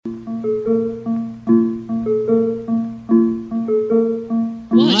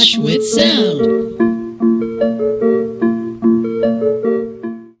with sound.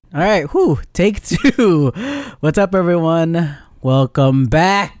 All right, take two. What's up, everyone? Welcome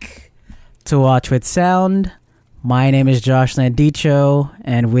back to Watch with Sound. My name is Josh Landicho,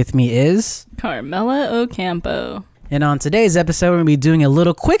 and with me is Carmela Ocampo. And on today's episode, we're going to be doing a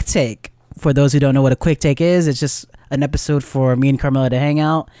little quick take. For those who don't know what a quick take is, it's just an episode for me and Carmela to hang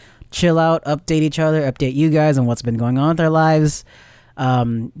out, chill out, update each other, update you guys on what's been going on with our lives.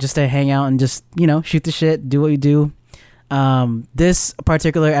 Just to hang out and just, shoot the shit, do what we do. This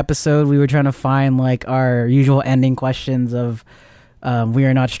particular episode, we were trying to find like our usual ending questions of we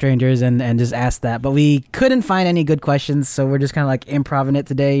are not strangers and just ask that. But we couldn't find any good questions, so we're just kind of like improving it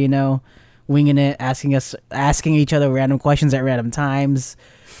today, winging it, asking each other random questions at random times.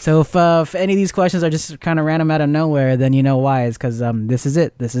 So if any of these questions are just kind of random out of nowhere, then you know why. It's because this is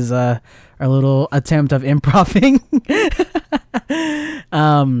it. This is our little attempt of improving.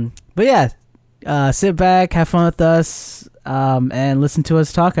 But yeah, sit back, have fun with us, and listen to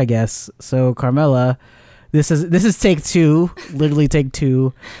us talk, I guess. So Carmela, this is take two, literally take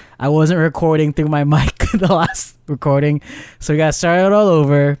two. I wasn't recording through my mic the last recording, so we got to start it all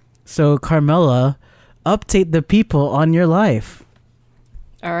over. So Carmela, update the people on your life.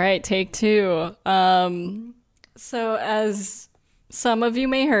 All right, take two. So as some of you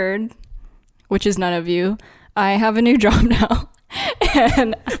may heard, which is none of you, I have a new job now.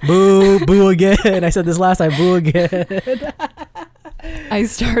 And boo again. I said this last time, boo again. I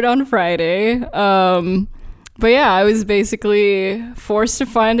start on Friday. But yeah, I was basically forced to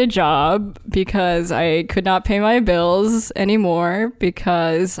find a job because I could not pay my bills anymore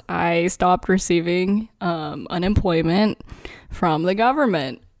because I stopped receiving unemployment from the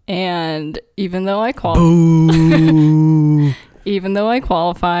government. And even though I qualified,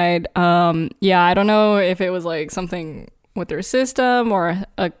 I don't know if it was like something with their system or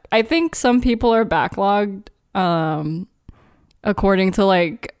I think some people are backlogged. According to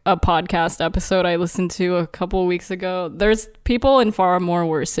like a podcast episode I listened to a couple weeks ago, there's people in far more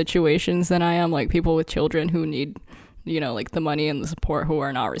worse situations than I am, like people with children who need, like the money and the support who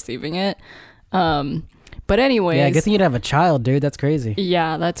are not receiving it. But anyways. Yeah, good thing you'd have a child, dude. That's crazy.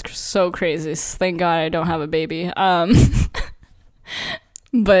 Yeah, that's so crazy. Thank God I don't have a baby.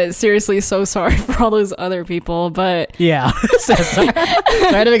 But seriously, so sorry for all those other people. But yeah, sorry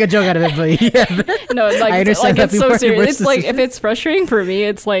to make a joke out of it, but yeah, no, like I understand it's so serious. It's like decision. if it's frustrating for me,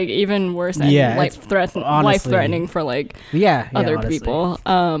 it's like even worse and life threatening for like other people.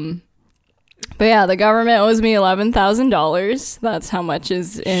 But yeah, the government owes me $11,000. That's how much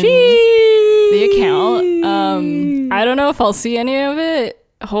is in the account. I don't know if I'll see any of it.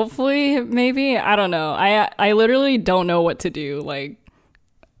 Hopefully, maybe. I don't know. I literally don't know what to do.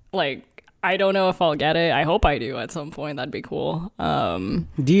 Like, I don't know if I'll get it. I hope I do at some point. That'd be cool.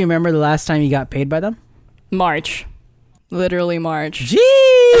 Do you remember the last time you got paid by them? March. Literally March. Gee!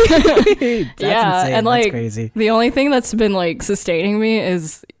 That's yeah, insane. and like, that's crazy. The only thing that's been like sustaining me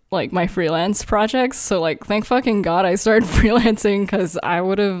is like my freelance projects. So like, thank fucking God I started freelancing because I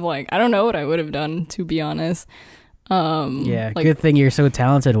would have I don't know what I would have done, to be honest. Good thing you're so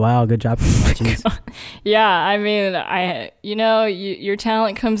talented. Wow, good job. Yeah, I mean, your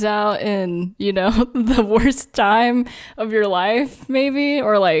talent comes out in, the worst time of your life, maybe,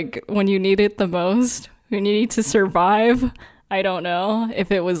 or like when you need it the most, when you need to survive. I don't know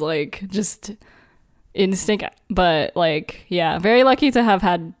if it was like just instinct, but like, yeah, very lucky to have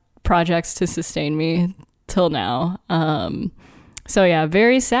had projects to sustain me till now. So yeah,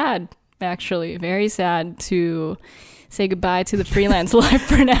 very sad. Actually, very sad to say goodbye to the freelance life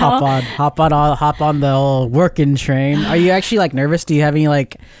for now. Hop on the whole working train. Are you actually like nervous? Do you have any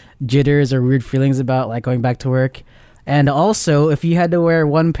like jitters or weird feelings about like going back to work? And also, if you had to wear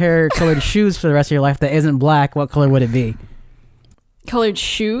one pair of colored shoes for the rest of your life that isn't black, what color would it be? Colored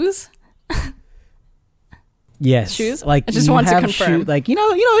shoes? Yes. Shoes? Like, I just want to confirm.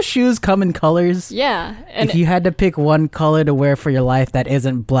 Shoes come in colors. Yeah. And if you had to pick one color to wear for your life that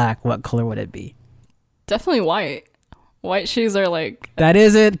isn't black, what color would it be? Definitely white. White shoes are like... That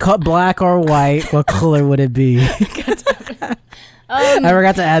isn't black or white. What color would it be? I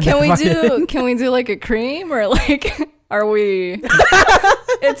forgot to add that. Can we do like a cream or like... Are we...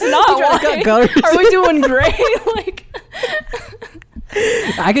 It's not white. Are we doing gray? Like...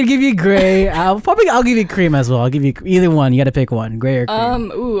 I could give you gray. I'll give you cream as well. I'll give you either one. You got to pick one, gray or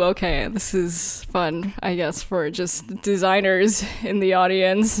cream. Ooh, okay. This is fun, I guess, for just designers in the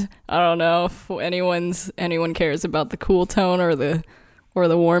audience. I don't know if anyone cares about the cool tone or the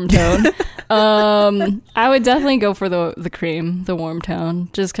warm tone. I would definitely go for the cream, the warm tone,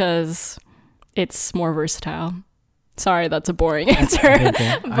 just because it's more versatile. Sorry, that's a boring answer.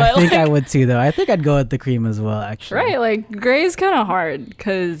 I think I would too, though. I think I'd go with the cream as well, actually. Right, like gray is kind of hard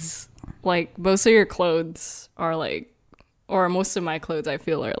because like most of your clothes are like, or most of my clothes I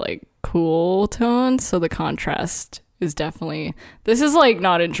feel are like cool tones, so the contrast is definitely, this is like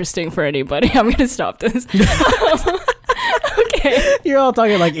not interesting for anybody. I'm gonna stop this. Okay, you're all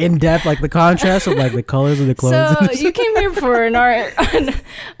talking like in depth, like the contrast of like the colors of the clothes. So you came here for an art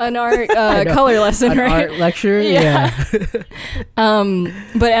color lesson, right? Art lecture. Yeah.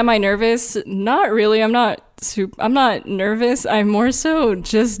 But am I nervous? Not really. I'm not nervous. I'm more so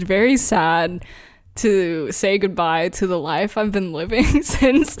just very sad to say goodbye to the life I've been living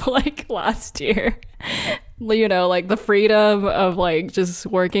since like last year. You know, like the freedom of like just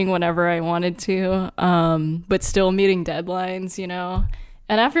working whenever I wanted to, but still meeting deadlines, you know.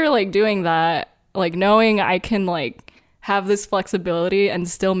 And after like doing that, like knowing I can like have this flexibility and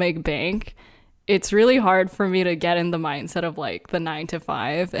still make bank, it's really hard for me to get in the mindset of like the 9 to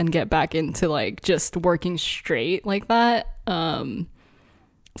 5 and get back into like just working straight like that.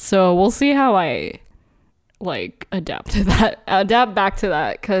 So we'll see how I like adapt back to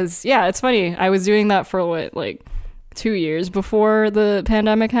that, because yeah, it's funny, I was doing that for what, like 2 years before the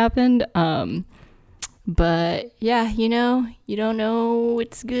pandemic happened, but yeah, you know, you don't know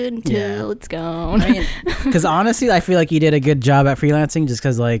it's good until it's gone. I mean, because honestly I feel like you did a good job at freelancing, just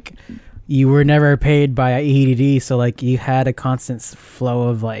because like you were never paid by EDD, so like you had a constant flow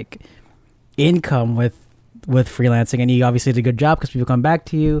of like income with freelancing, and you obviously did a good job because people come back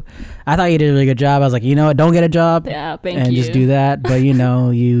to you. I thought you did a really good job. I was like, you know what, don't get a job. Yeah, thank you. And just do that. But you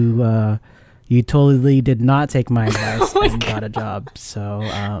know, you totally did not take my advice and got a job. So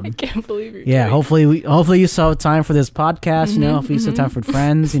I can't believe you're yeah, hopefully you saw time for this podcast, you know, hopefully you saw time for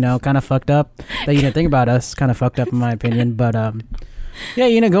friends, you know, kind of fucked up that you didn't think about us, kind of fucked up in my opinion. But yeah,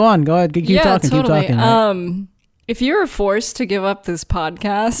 you know, go ahead, keep talking, totally. keep talking. Right? If you were forced to give up this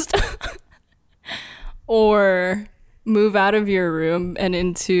podcast or move out of your room and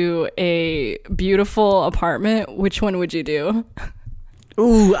into a beautiful apartment, which one would you do?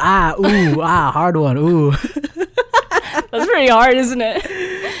 Hard one. Ooh. That's pretty hard, isn't it?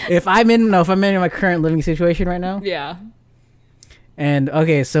 If I'm in my current living situation right now. Yeah. And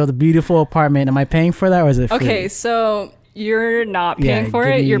okay, so the beautiful apartment, am I paying for that or is it free? Okay, so you're not paying for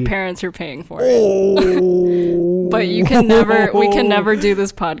it. Your parents are paying for it. But we can never do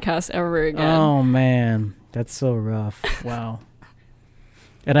this podcast ever again. Oh man, that's so rough. Wow.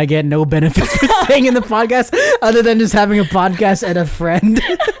 And I get no benefits for staying in the podcast other than just having a podcast and a friend.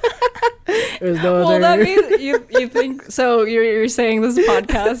 There's no other. That means you think so. You're saying this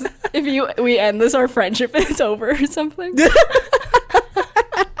podcast, if we end this, our friendship is over or something.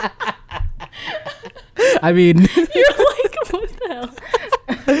 I mean, you're like, what the hell?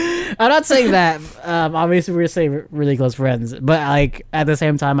 I'm not saying that. Obviously, we're saying really close friends, but like at the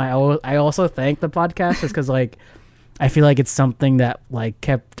same time, I also thank the podcast just because like I feel like it's something that like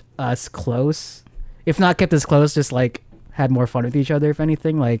kept us close. If not kept us close, just like had more fun with each other. If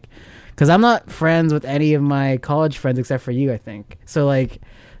anything, like because I'm not friends with any of my college friends except for you, I think. So like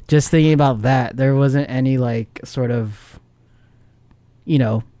just thinking about that, there wasn't any like sort of, you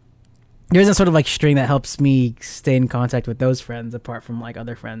know. There isn't sort of like string that helps me stay in contact with those friends apart from like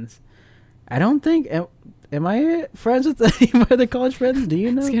other friends. I don't think. Am I friends with any of my other college friends? Do you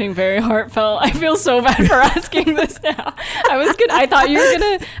know? It's getting very heartfelt. I feel so bad for asking this now. I thought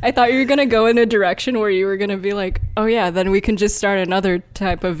you were gonna go in a direction where you were gonna be like, oh yeah, then we can just start another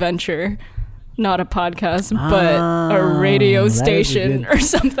type of venture. Not a podcast, but a radio station or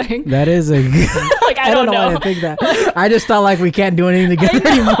something. That is a good... like, I don't know why I think that. I just thought like we can't do anything together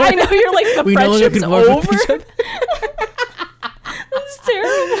anymore. I know, you're like, the friendship's over. That's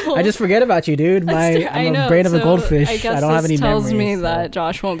terrible. I just forget about you, dude. I'm a brain of a goldfish. I don't have any memories. Tells me that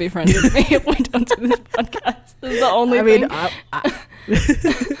Josh won't be friends with me if we don't do this podcast. This is the only thing.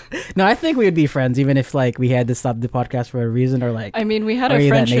 No, I think we would be friends even if like we had to stop the podcast for a reason or like. I mean, we had a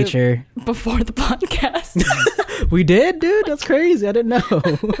friendship before the podcast. We did, dude. That's crazy. I didn't know.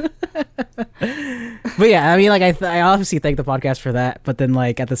 But yeah, I mean, like I obviously thank the podcast for that, but then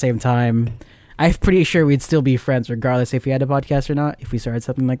like at the same time, I'm pretty sure we'd still be friends regardless if we had a podcast or not. If we started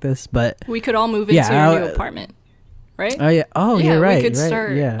something like this, but we could all move into your new apartment, right? Oh yeah. Oh, yeah, you're right. We could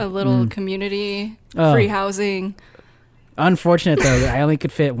start a little community, free housing. Unfortunate though, I only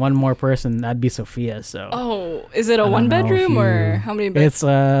could fit one more person. That'd be Sophia. So. Oh, is it a one bedroom or how many bedrooms?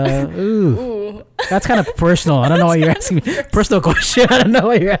 It's ooh. That's kind of personal. I don't know why you're asking me. Personal question. I don't know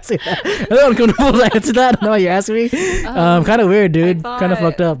why you're asking that. I don't know to answer that. I don't know why you're asking me. Kind of weird, dude. Kind of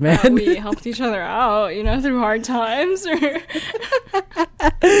fucked up, man. We helped each other out, you know, through hard times. Through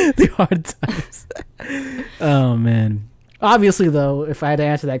hard times. Oh man. Obviously, though, if I had to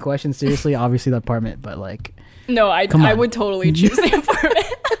answer that question seriously, obviously the apartment. But like, No, I would totally choose the apartment.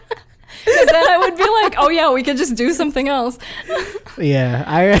 Because then I would be like, oh yeah, we could just do something else.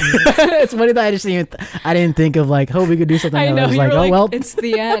 Yeah, it's funny that I didn't think of like, oh, we could do something else. I know, I was you're like, like, oh well, it's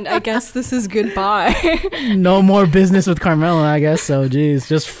the end. I guess this is goodbye. no more business with Carmela, I guess. So, geez,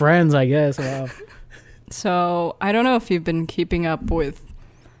 just friends, I guess. Wow. So I don't know if you've been keeping up with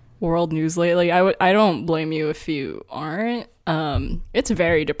world news lately. I don't blame you if you aren't. It's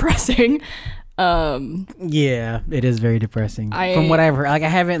very depressing. Yeah, it is very depressing. From what I've heard, like I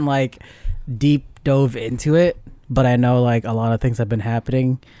haven't like deep dove into it, but I know like a lot of things have been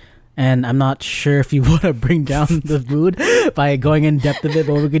happening, and I'm not sure if you want to bring down the mood by going in depth of it,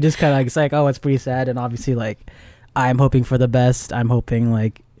 but we could just kind of like it's like, oh, it's pretty sad, and obviously like I'm hoping for the best. I'm hoping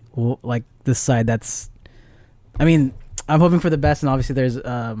like this side that's, I mean, I'm hoping for the best, and obviously there's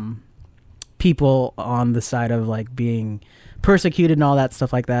people on the side of like being persecuted and all that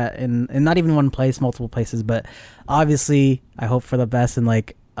stuff like that, and not even one place, multiple places, but obviously I hope for the best, and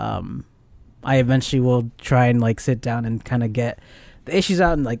like I eventually will try and like sit down and kind of get the issues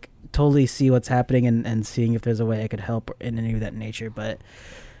out and like totally see what's happening, and seeing if there's a way I could help in any of that nature. But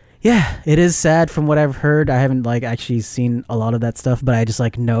yeah, it is sad from what I've heard. I haven't like actually seen a lot of that stuff, but I just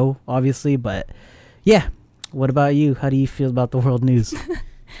like know obviously. But yeah, what about you? How do you feel about the world news?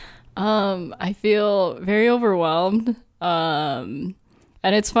 I feel very overwhelmed. And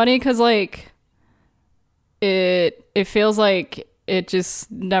it's funny because like it feels like it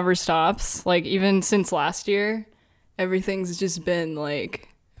just never stops. Like even since last year, everything's just been like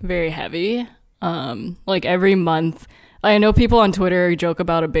very heavy. Like every month, I know people on Twitter joke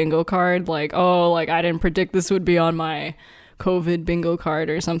about a bingo card, like, oh, like I didn't predict this would be on my COVID bingo card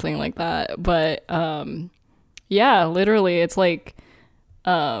or something like that. But yeah, literally it's like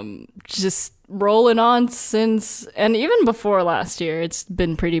just rolling on since, and even before last year, it's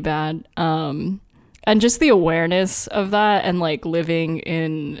been pretty bad. And just the awareness of that, and like living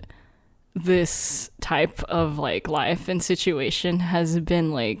in this type of like life and situation has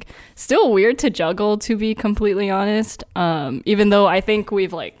been like still weird to juggle, to be completely honest. Even though I think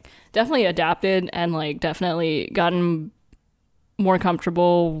we've like definitely adapted and like definitely gotten more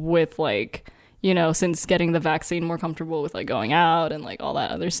comfortable with like, you know, since getting the vaccine, more comfortable with like going out and like all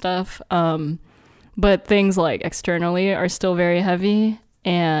that other stuff. But things like externally are still very heavy.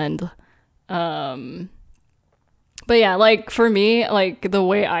 And but yeah, like for me, like the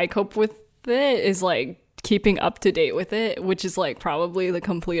way I cope with it is like keeping up to date with it, which is like probably the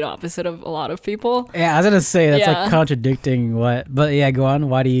complete opposite of a lot of people. Yeah, I was gonna say that's like contradicting but yeah, go on.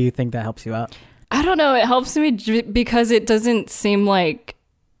 Why do you think that helps you out? I don't know. It helps me because it doesn't seem like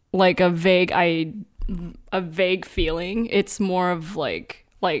a vague feeling. It's more of like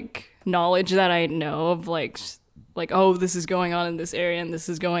knowledge that I know of, like oh, this is going on in this area and this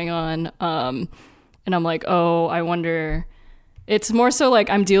is going on, and I'm like, oh, I wonder. It's more so like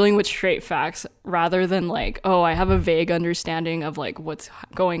I'm dealing with straight facts rather than like, oh, I have a vague understanding of like what's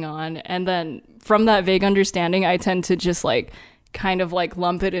going on, and then from that vague understanding I tend to just like kind of like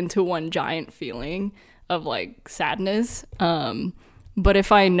lump it into one giant feeling of like sadness. But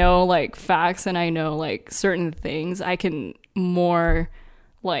if I know like facts and I know like certain things, I can more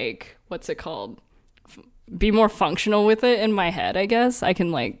like, what's it called? Be more functional with it in my head, I guess. I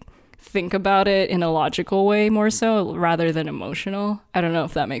can like think about it in a logical way more so rather than emotional. I don't know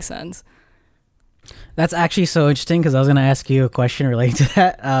if that makes sense. That's actually so interesting because I was going to ask you a question related to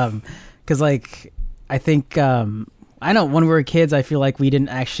that. Because like, I think, I know when we were kids, I feel like we didn't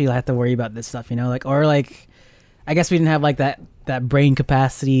actually have to worry about this stuff, you know, like, or like, I guess we didn't have like that brain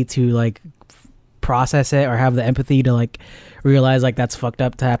capacity to like process it or have the empathy to like realize like that's fucked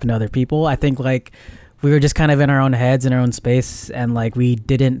up to happen to other people. I think like we were just kind of in our own heads, in our own space, and like we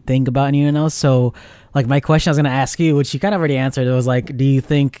didn't think about anyone else. So like my question I was going to ask you, which you kind of already answered, it was like, do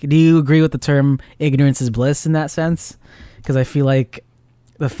you agree with the term ignorance is bliss in that sense? Because I feel like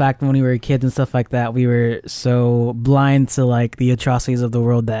the fact when we were kids and stuff like that, we were so blind to like the atrocities of the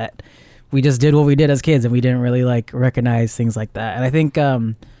world that we just did what we did as kids, and we didn't really like recognize things like that. And I think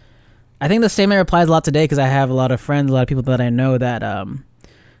the statement applies a lot today because I have a lot of friends, a lot of people that I know that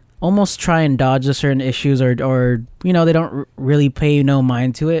almost try and dodge the certain issues, or you know, they don't really pay no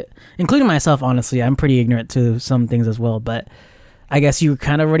mind to it, including myself. Honestly, I'm pretty ignorant to some things as well, but I guess you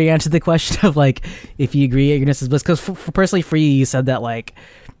kind of already answered the question of like if you agree ignorance is bliss, because for personally for you said that like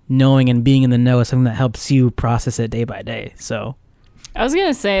knowing and being in the know is something that helps you process it day by day. So I was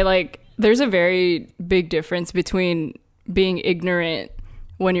gonna say like there's a very big difference between being ignorant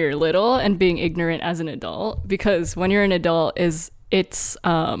when you're little and being ignorant as an adult, because when you're an adult it's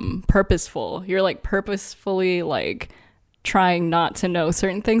purposeful. You're like purposefully like trying not to know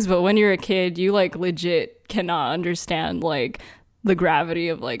certain things, but when you're a kid, you like legit cannot understand like the gravity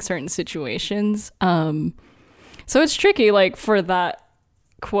of like certain situations. So it's tricky, like for that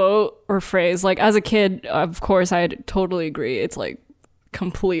quote or phrase. Like as a kid, of course, I totally agree. It's like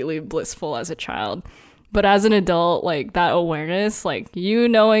completely blissful as a child. But as an adult, like that awareness, like you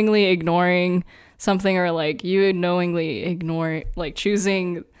knowingly ignoring something, or like you knowingly ignore, like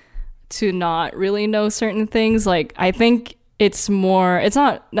choosing to not really know certain things, like I think it's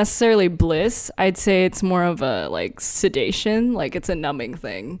not necessarily bliss. I'd say it's more of a like sedation, like it's a numbing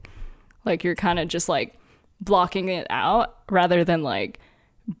thing. Like you're kind of just like blocking it out rather than like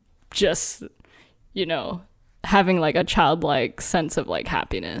just, you know, having like a childlike sense of like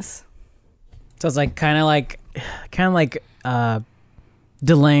happiness. So it's like kind of like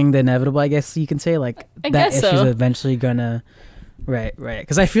delaying the inevitable, I guess you can say. Like that issue's so. Eventually gonna, right.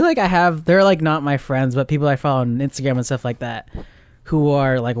 Because I feel like they're like not my friends, but people I follow on Instagram and stuff like that, who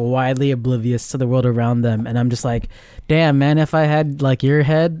are like widely oblivious to the world around them, and I'm just like, damn man, if I had like your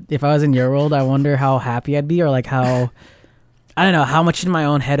head, if I was in your world, I wonder how happy I'd be, or like how, I don't know, how much in my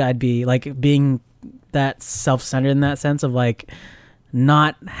own head I'd be, like being that self-centered in that sense of like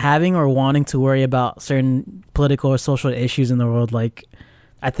not having or wanting to worry about certain political or social issues in the world. Like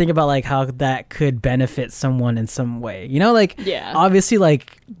I think about like how that could benefit someone in some way, you know, like obviously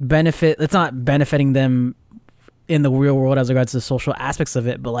like it's not benefiting them in the real world as regards to the social aspects of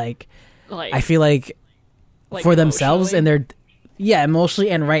it, but like I feel like for themselves and their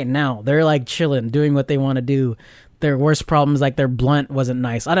emotionally, and right now they're like chilling, doing what they want to do. Their worst problems, like their blunt wasn't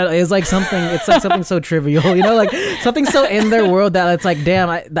nice. I don't know. It's like something so trivial, you know, like something so in their world that it's like, damn,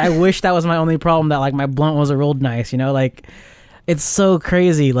 I wish that was my only problem, that like my blunt wasn't rolled nice, you know, like it's so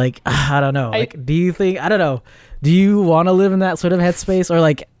crazy. Like, I don't know. Like, do you think, I don't know, do you want to live in that sort of headspace, or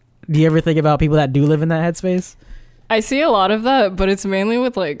like, do you ever think about people that do live in that headspace? I see a lot of that, but it's mainly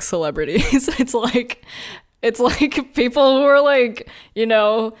with like celebrities. It's like people who are like, you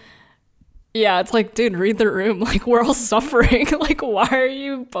know, yeah, it's like, dude, read the room. Like, we're all suffering. Like, why are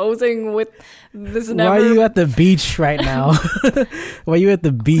you posing with this? Why are you at the beach right now? Why are you at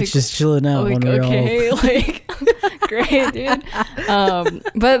the beach like, just chilling out? Like, okay, like, great, dude.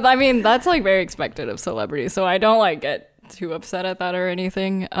 But I mean, that's like very expected of celebrities, so I don't like get too upset at that or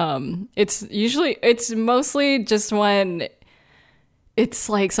anything. It's mostly just when it's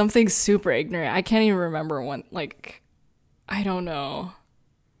like something super ignorant. I can't even remember when, like, I don't know.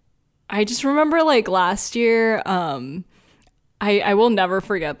 I just remember like last year, I will never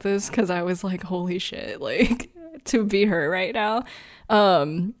forget this because I was like, holy shit, like to be her right now.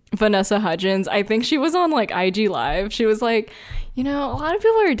 Vanessa Hudgens, I think she was on like IG Live. She was like, you know, a lot of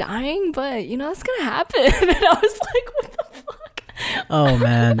people are dying, but you know, that's gonna happen. And I was like, what the fuck? Oh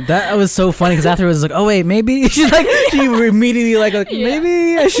man, that was so funny because afterwards was like, oh wait, maybe she's like, she immediately like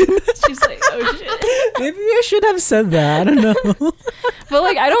maybe I shouldn't. She's like, oh shit, maybe I should have said that. I don't know. But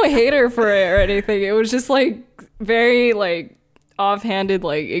like, I don't hate her for it or anything. It was just like very like offhanded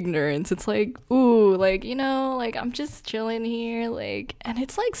like ignorance. It's like, ooh, like, you know, like I'm just chilling here, like, and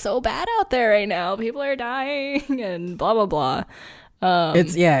it's like so bad out there right now. People are dying and blah blah blah.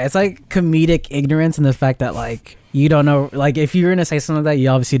 It's like comedic ignorance, and the fact that like you don't know, like if you're gonna say something like that, you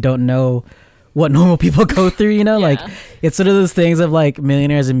obviously don't know what normal people go through, you know. Like it's sort of those things of like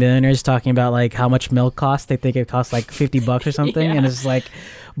millionaires and billionaires talking about like how much milk costs. They think it costs like $50 or something. And it's like,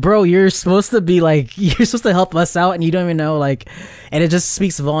 bro, you're supposed to be like, you're supposed to help us out, and you don't even know, like, and it just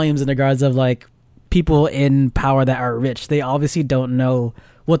speaks volumes in regards of like people in power that are rich. They obviously don't know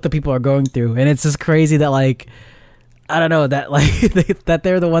what the people are going through, and it's just crazy that like, I don't know, that like that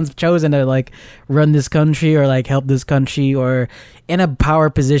they're the ones chosen to like run this country or like help this country, or in a power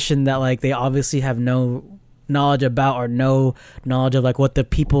position that like they obviously have no knowledge about, or no knowledge of like what the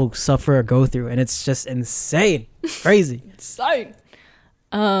people suffer or go through. And it's just insane. Crazy. Insane.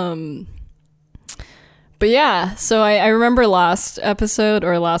 But yeah, so I remember last episode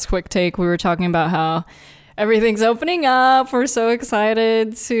or last quick take, we were talking about how everything's opening up. We're so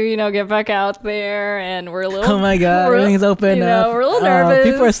excited to, you know, get back out there, and we're a little, oh my god, everything's open up. We're a little nervous.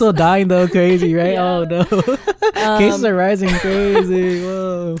 People are still dying though. Crazy, right? Oh no. Cases are rising crazy.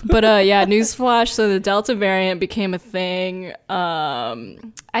 Whoa. But newsflash, so the Delta variant became a thing, I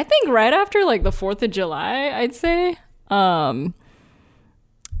think right after like the 4th of July, I'd say.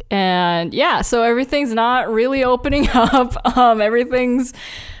 And yeah, so everything's not really opening up. Everything's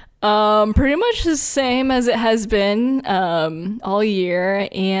pretty much the same as it has been all year.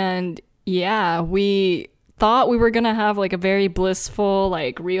 And yeah, we thought we were gonna have like a very blissful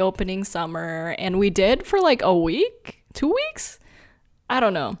like reopening summer, and we did for like a week, 2 weeks, I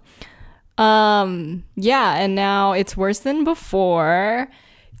don't know. Yeah, and now it's worse than before.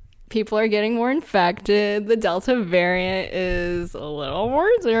 People are getting more infected. The Delta variant is a little more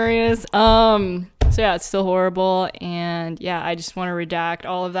serious. So yeah, it's still horrible. And yeah, I just want to redact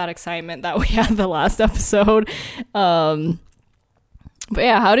all of that excitement that we had the last episode. But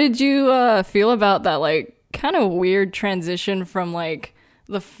yeah, how did you feel about that like kind of weird transition from like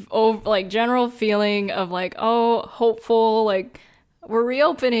the like general feeling of like, oh, hopeful, like we're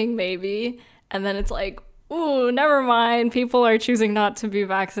reopening maybe, and then it's like, ooh, never mind. People are choosing not to be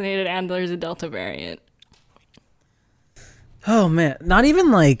vaccinated and there's a Delta variant. Oh man, not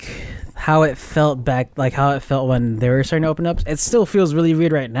even like how it felt back, like how it felt when they were starting to open up. It still feels really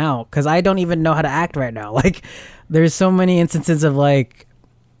weird right now because I don't even know how to act right now. Like there's so many instances of like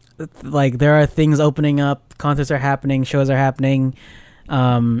there are things opening up, concerts are happening, shows are happening.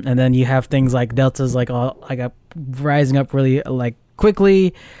 And then you have things like Delta's like all like rising up really like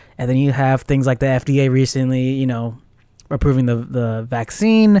quickly. And then you have things like the FDA recently, you know, approving the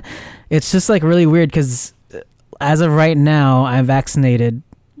vaccine. It's just like really weird because as of right now, I'm vaccinated.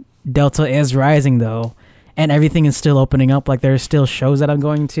 Delta is rising though, and everything is still opening up. Like there's still shows that I'm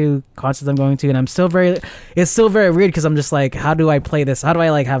going to, concerts I'm going to, and it's still very weird because I'm just like, how do I play this? How do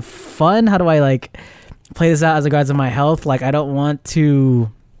I like have fun? How do I like play this out as regards to my health? Like I don't want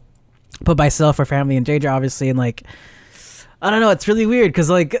to put myself or family in danger, obviously, and like I don't know. It's really weird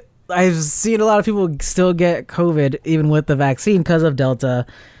because like I've seen a lot of people still get COVID even with the vaccine because of Delta.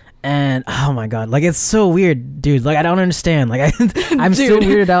 And oh my god, like it's so weird, dude. Like I don't understand. Like I'm still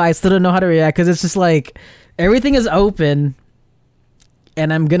weirded out. I still don't know how to react because it's just like everything is open,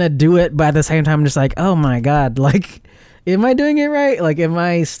 and I'm gonna do it, but at the same time, I'm just like, oh my god, like, am I doing it right? Like, am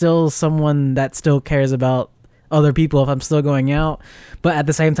I still someone that still cares about other people if I'm still going out? But at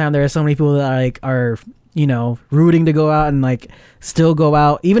the same time, there are so many people that are you know rooting to go out and like still go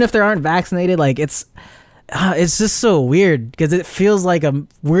out even if they aren't vaccinated. Like it's just so weird because it feels like the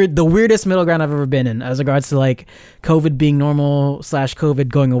weirdest middle ground I've ever been in as regards to like COVID being normal / COVID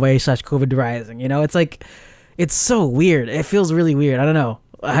going away / COVID rising. You know, it's like it's so weird. It feels really weird. I don't know.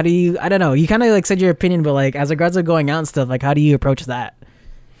 I don't know. You kind of like said your opinion, but like as regards to going out and stuff, like how do you approach that?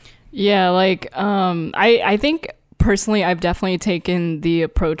 Yeah, like I think personally I've definitely taken the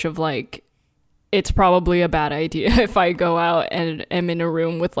approach of like it's probably a bad idea if I go out and am in a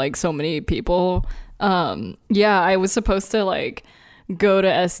room with like so many people. Yeah, I was supposed to like go to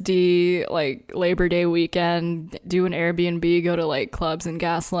SD like Labor Day weekend, do an Airbnb, go to like clubs and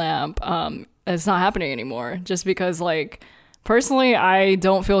Gaslamp. It's not happening anymore just because like personally I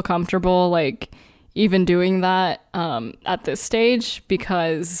don't feel comfortable like even doing that at this stage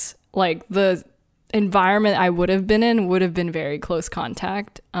because like the environment I would have been in would have been very close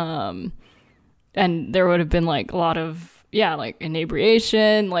contact. And there would have been like a lot of like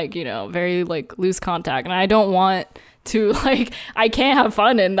inebriation, like, you know, very like loose contact. And I don't want to like, I can't have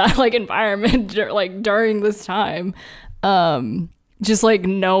fun in that like environment like during this time. Just like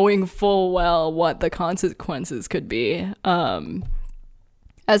knowing full well what the consequences could be.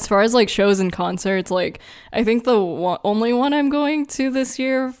 As far as like shows and concerts, like I think the only one I'm going to this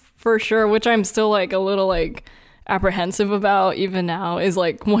year for sure, which I'm still like a little like apprehensive about even now, is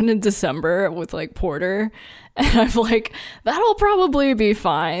like one in December with like Porter. And I'm like, that'll probably be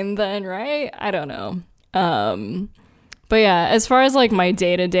fine then, right? I don't know. But yeah, as far as like my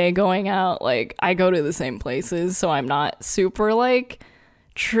day-to-day going out, like I go to the same places, so I'm not super like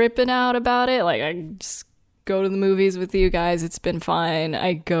tripping out about it. Like I just go to the movies with you guys. It's been fine.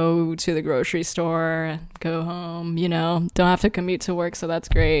 I go to the grocery store, go home, you know, don't have to commute to work, so that's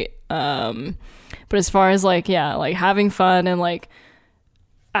great. But as far as like, yeah, like having fun and like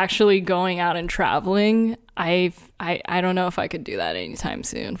actually going out and traveling, I don't know if I could do that anytime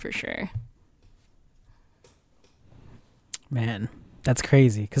soon for sure. Man, that's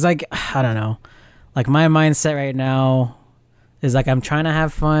crazy. Cause like, I don't know, like my mindset right now is like, I'm trying to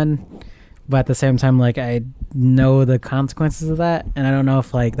have fun, but at the same time, like I know the consequences of that. And I don't know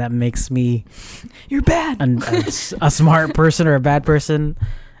if like that makes me, you're bad, a smart person or a bad person.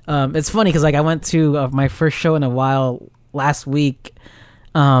 It's funny because like I went to my first show in a while last week,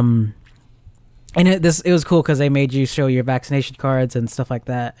 and it was cool because they made you show your vaccination cards and stuff like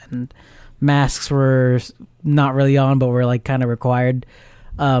that, and masks were not really on, but were like kind of required.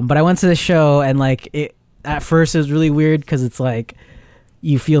 But I went to the show and like it at first it was really weird because it's like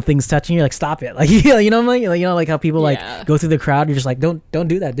you feel things touching you, like stop it, like you know what I mean? Like, you know, like how people like go through the crowd, you're just like don't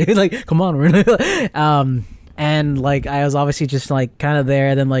do that, dude. Like come on, we're and like I was obviously just like kind of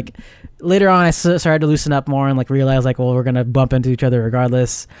there. Then like later on I started to loosen up more and like realize like, well, we're gonna bump into each other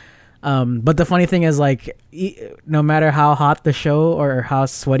regardless. But the funny thing is, like, no matter how hot the show or how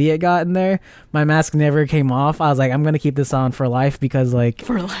sweaty it got in there, my mask never came off. I was like, I'm gonna keep this on for life because, like,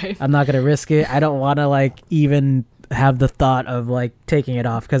 For life. I'm not gonna risk it. I don't want to, like, even have the thought of, like, taking it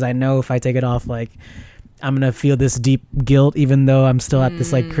off, because I know if I take it off, like, I'm gonna feel this deep guilt, even though I'm still at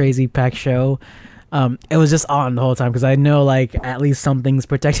this, like, crazy packed show. It was just on the whole time because I know, like, at least something's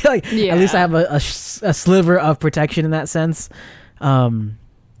protected. Like, at least I have a sliver of protection in that sense.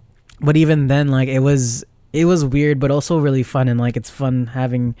 But even then, like, it was weird, but also really fun. And, like, it's fun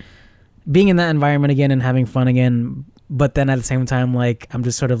being in that environment again and having fun again. But then at the same time, like, I'm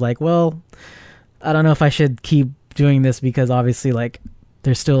just sort of like, well, I don't know if I should keep doing this because obviously, like,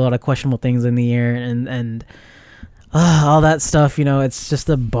 there's still a lot of questionable things in the air and all that stuff, you know. It's just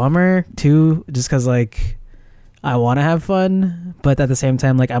a bummer too, just because, like, I want to have fun, but at the same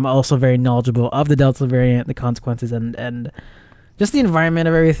time, like, I'm also very knowledgeable of the Delta variant, the consequences, and just the environment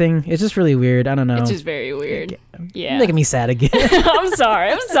of everything. It's just really weird. I don't know. It's just very weird. Yeah. Making me sad again. I'm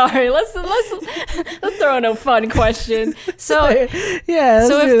sorry. Let's throw in a fun question. So yeah.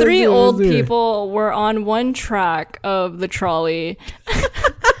 So if three old people were on one track of the trolley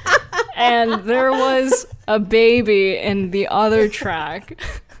and there was a baby in the other track.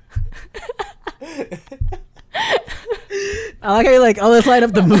 I like how you're like, oh, let's light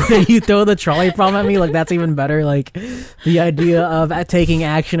up the mood and you throw the trolley problem at me. Like, that's even better. Like, the idea of taking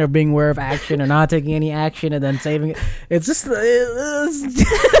action or being aware of action or not taking any action and then saving it. It's just...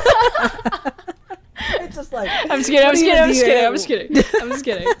 It's just like... I'm just kidding.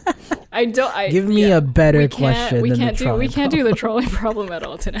 Give me a better question we than can't the trolley We can't do the trolley problem at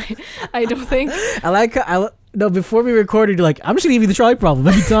all tonight. I don't think... No, before we recorded, you're like, I'm just gonna give you the trolley problem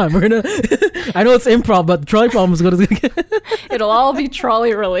every time. We're gonna... I know it's improv, but the trolley problem is gonna... It'll all be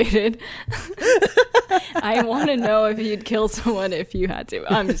trolley related. I want to know if you'd kill someone if you had to.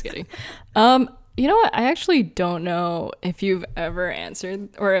 I'm just kidding. You know what? I actually don't know if you've ever answered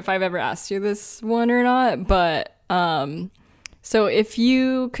or if I've ever asked you this one or not, but so if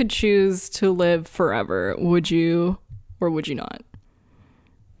you could choose to live forever, would you or would you not?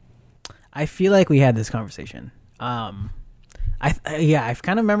 I feel like we had this conversation. I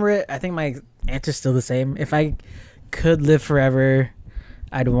kind of remember it. I think my answer's still the same. If I could live forever,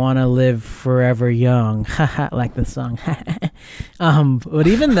 I'd want to live forever young. Like the song. But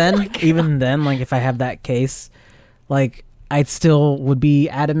even then, like, if I have that case, like, I still would be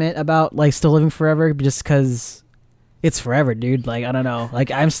adamant about, like, still living forever just because it's forever, dude. Like, I don't know.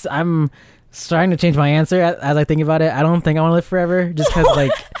 Like, I'm starting to change my answer as I think about it. I don't think I want to live forever just because,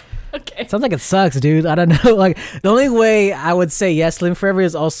 like, okay. Sounds like it sucks, dude. I don't know. Like, the only way I would say yes, living forever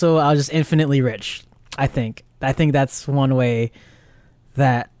is also I was just infinitely rich. I think that's one way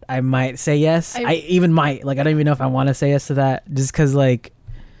that I might say yes. I even might. Like, I don't even know if I want to say yes to that just because, like,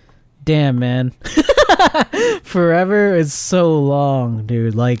 damn, man. Forever is so long,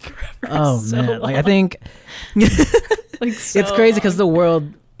 dude. Like, oh, so man. Long. Like, I think like so it's crazy because the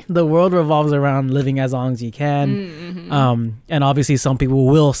world revolves around living as long as you can. Mm-hmm. And obviously some people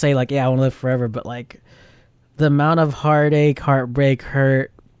will say, like, yeah, I want to live forever, but, like, the amount of heartache, heartbreak,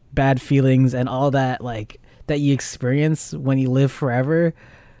 hurt, bad feelings, and all that, like, that you experience when you live forever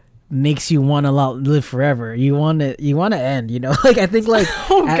makes you want to live forever. You want to end, you know? Like, I think, like,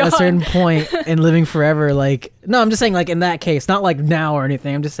 a certain point in living forever, like, no, I'm just saying, like, in that case, not like now or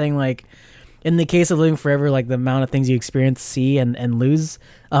anything. I'm just saying, like, in the case of living forever, like, the amount of things you experience, see, and lose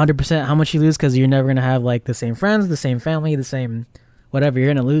 100% how much you lose, because you're never going to have, like, the same friends, the same family, the same whatever. You're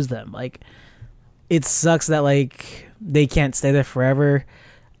going to lose them. Like, it sucks that, like, they can't stay there forever.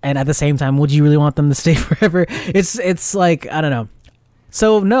 And at the same time, would you really want them to stay forever? It's like, I don't know.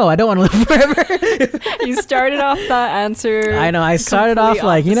 So, no, I don't want to live forever. You started off that answer. I know. I started off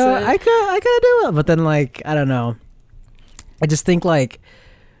like, you know, I could do it. But then, like, I don't know. I just think, like,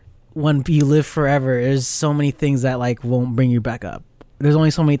 when you live forever, there's so many things that, like, won't bring you back up. There's only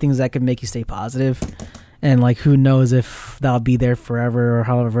so many things that could make you stay positive. And, like, who knows if that'll be there forever or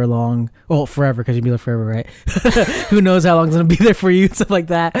however long. Well, forever, because you'll be there forever, right? Who knows how long it's going to be there for you, stuff like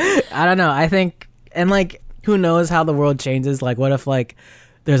that. I don't know. I think, and, like, who knows how the world changes. Like, what if, like,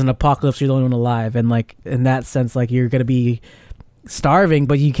 there's an apocalypse, you're the only one alive, and, like, in that sense, like, you're going to be starving,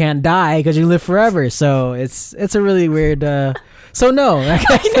 but you can't die because you live forever. So it's a really weird... So no, I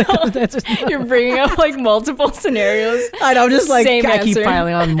know. You're bringing up, like, multiple scenarios. I know, I'm just like, I keep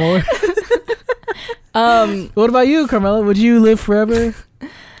piling on more. What about you, Carmela? Would you live forever?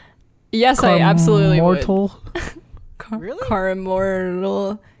 Yes, I absolutely Immortal? would. Really?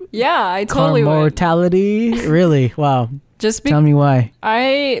 Carmortal. Yeah, I totally would. Mortality? Really? Wow. Tell me why.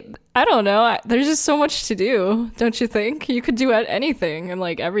 I don't know. There's just so much to do, don't you think? You could do anything and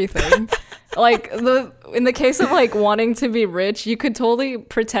like everything. Like in the case of like wanting to be rich, you could totally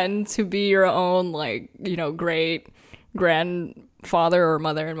pretend to be your own like, you know, great grandfather or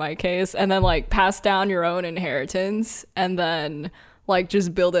mother in my case, and then like pass down your own inheritance and then like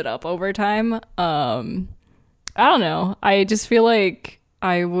just build it up over time. I don't know. I just feel like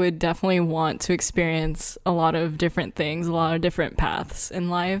I would definitely want to experience a lot of different things, a lot of different paths in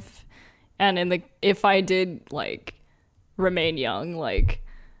life. And if I did like remain young, like,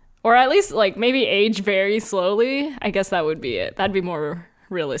 or at least like maybe age very slowly, I guess that would be it. That'd be more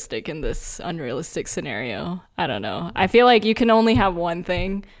realistic in this unrealistic scenario. I don't know. I feel like you can only have one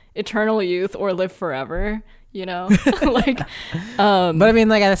thing: eternal youth or live forever. You know, like. But I mean,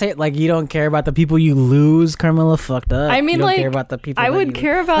 like I say, like you don't care about the people you lose. Carmilla fucked up. I mean, you don't like care about the people. I would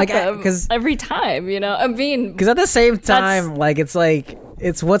care about like, them every time. You know, I mean, because at the same time, like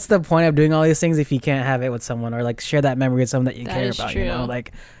it's what's the point of doing all these things if you can't have it with someone or like share that memory with someone that you care about? True. You know,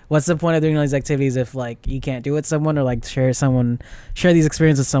 like what's the point of doing all these activities if like you can't do it with someone or like share these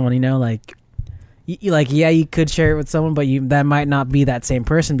experiences with someone? You know, like. You could share it with someone, but that might not be that same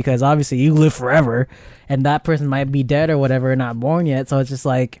person because obviously you live forever, and that person might be dead or whatever, not born yet. So it's just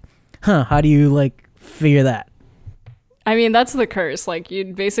like, how do you like figure that? I mean, that's the curse. Like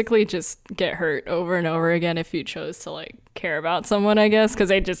you'd basically just get hurt over and over again if you chose to like care about someone, I guess, because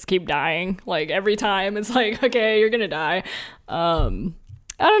they just keep dying. Like every time it's like, okay, you're gonna die. I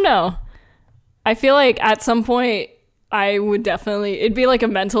don't know. I feel like at some point I would definitely, it'd be like a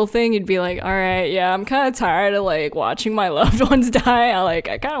mental thing. You'd be like, all right, yeah, I'm kind of tired of like watching my loved ones die. I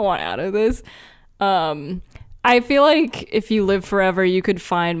kind of want out of this. I feel like if you live forever, you could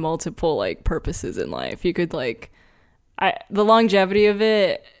find multiple like purposes in life. You could like, the longevity of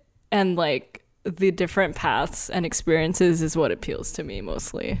it and like the different paths and experiences is what appeals to me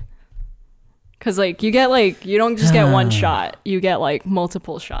mostly. Cause like you don't just get one shot, you get like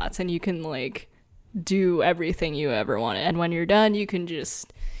multiple shots and you can like do everything you ever wanted, and when you're done you can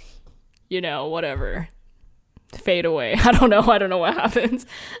just, you know, whatever, fade away. I don't know what happens.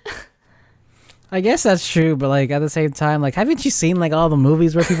 I guess that's true, but like at the same time, like haven't you seen like all the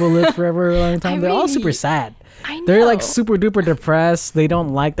movies where people live forever a long time? They're all super sad. I know. They're like super duper depressed. They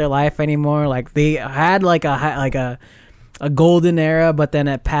don't like their life anymore. Like they had like a golden era, but then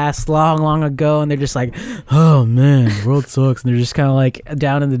it passed long ago, and they're just like, oh man, the world sucks, and they're just kind of like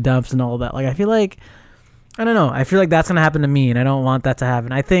down in the dumps and all that. Like I feel like, I don't know, I feel like that's gonna happen to me, and I don't want that to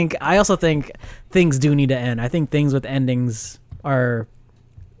happen. I also think things do need to end. I think things with endings are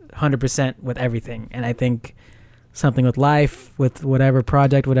 100% with everything, and I think something with life, with whatever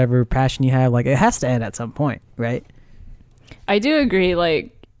project, whatever passion you have, like it has to end at some point, right? I do agree,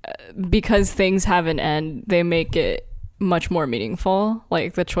 like because things have an end, they make it much more meaningful.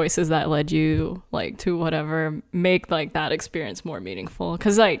 Like the choices that led you like to whatever make like that experience more meaningful,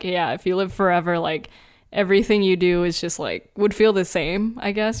 because like yeah, if you live forever, like everything you do is just like would feel the same.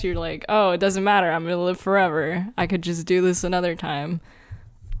 I guess you're like, oh, it doesn't matter, I'm gonna live forever, I could just do this another time.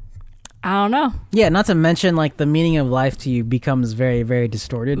 I don't know. Yeah, not to mention like the meaning of life to you becomes very, very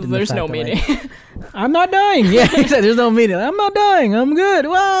distorted. There's no meaning. Like, I'm not dying. Yeah, there's no meaning. I'm not dying. I'm good.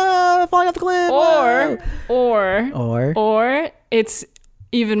 Whoa, falling off the cliff. Or it's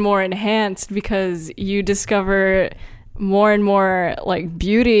even more enhanced because you discover more and more like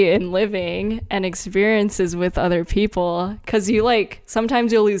beauty in living and experiences with other people. Because you like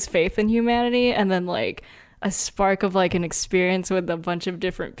sometimes you'll lose faith in humanity, and then like a spark of like an experience with a bunch of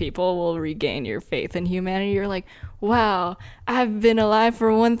different people will regain your faith in humanity. You're like, wow, I've been alive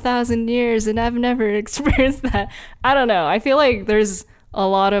for 1,000 years and I've never experienced that. I don't know. I feel like there's a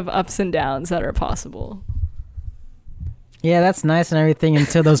lot of ups and downs that are possible. Yeah, that's nice and everything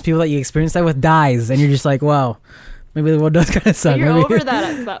until those people that you experience that with dies, and you're just like, wow, maybe the world does kind of suck. You're over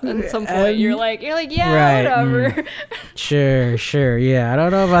that at some point. You're like, yeah, right, whatever. Sure. Yeah, I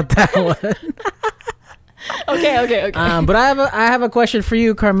don't know about that one. Okay. But I have a question for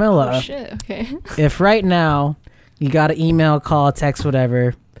you, Carmilla. Oh shit. Okay. If right now you got an email, call, text,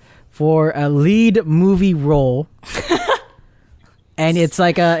 whatever, for a lead movie role, and it's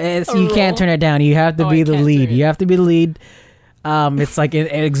like you can't turn it down. You have to be the lead. You have to be the lead. It's like an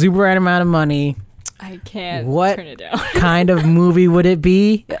exuberant amount of money. I can't turn it down. What kind of movie would it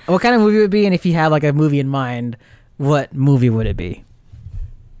be? What kind of movie would it be? And if you have like a movie in mind, what movie would it be?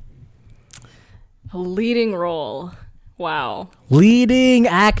 A leading role. Wow. Leading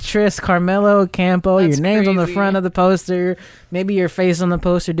actress Carmelo Campo. That's your name's crazy. on the front of the poster. Maybe your face on the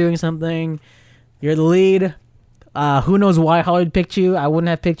poster doing something. You're the lead. Who knows why Hollywood picked you? I wouldn't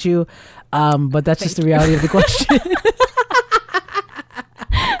have picked you. But that's just the reality of the question.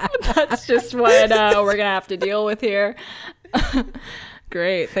 That's just what we're gonna have to deal with here.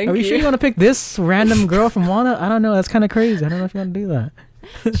 Great, thank you. Are you sure you want to pick this random girl from Walnut? I don't know. That's kind of crazy. I don't know if you want to do that.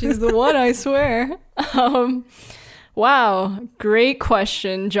 She's the one, I swear. Wow, great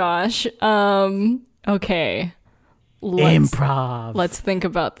question, Josh. Okay. Improv. Let's think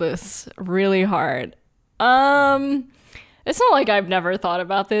about this really hard. It's not like I've never thought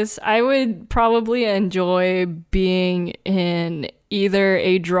about this. I would probably enjoy being in either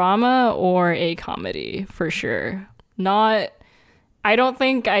a drama or a comedy, for sure. I don't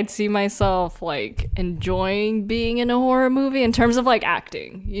think I'd see myself like enjoying being in a horror movie in terms of like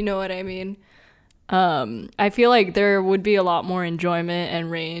acting. You know what I mean? I feel like there would be a lot more enjoyment and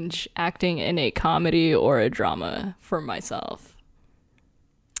range acting in a comedy or a drama for myself.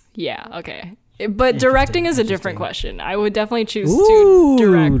 Yeah, okay. But directing is a different question. I would definitely choose to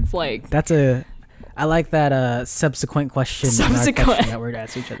direct like... I like that subsequent question. Subsequent. Question that we're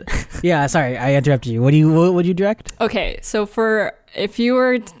asking each other. Yeah, sorry, I interrupted you. What would you direct? Okay, so if I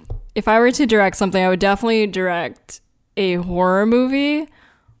were to direct something, I would definitely direct a horror movie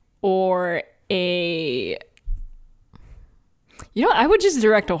or I would just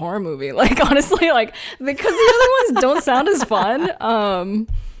direct a horror movie. Like, honestly, like, because the other ones don't sound as fun.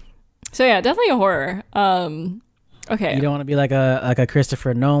 So yeah, definitely a horror. Okay. You don't want to be like a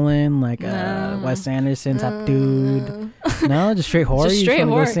Christopher Nolan, like a Wes Anderson type dude. No, just straight horror. Just straight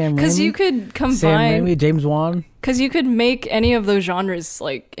horror. Because you could combine Sam Raimi, James Wan. Because you could make any of those genres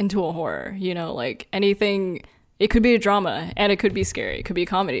like into a horror. You know, like anything. It could be a drama and it could be scary. It could be a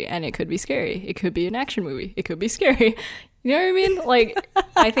comedy and it could be scary. It could be an action movie. It could be scary. You know what I mean? Like,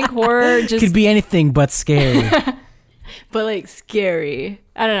 I think horror just could be anything but scary. But like scary.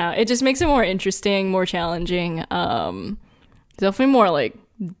 I don't know. It just makes it more interesting, more challenging. Definitely more like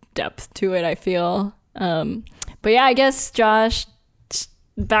depth to it, I feel. But yeah, I guess Josh,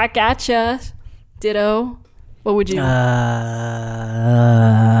 back at ya. Ditto. What would you?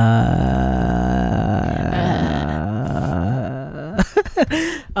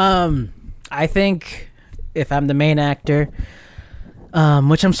 I think if I'm the main actor,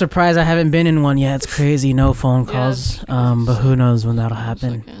 which I'm surprised I haven't been in one yet. It's crazy, no phone calls. But who knows when that'll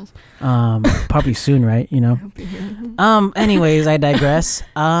happen? Probably soon, right? You know. Anyways, I digress.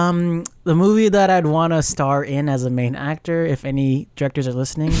 The movie that I'd want to star in as a main actor, if any directors are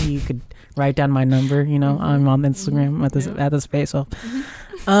listening, you could write down my number. You know, I'm on Instagram at the space. So,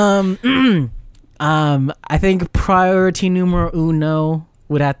 I think priority numero uno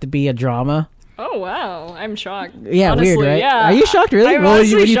would have to be a drama. Oh wow, I'm shocked. Yeah, honestly, weird, right? Yeah. Are you shocked, really? What do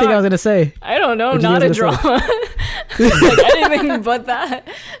you think I was gonna say? I don't know, not a drama. Like anything but that.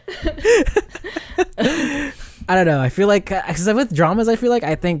 I don't know. I feel like, because with dramas, I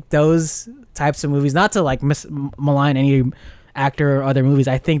think those types of movies, not to like malign any actor or other movies,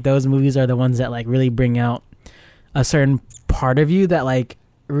 I think those movies are the ones that like really bring out a certain part of you that like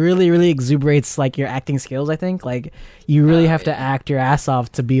really exuberates like your acting skills. I think like you really have to act your ass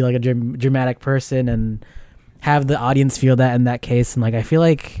off to be like a dramatic person and have the audience feel that in that case. And like I feel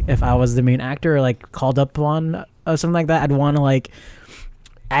like if I was the main actor or like called up on something like that, I'd want to like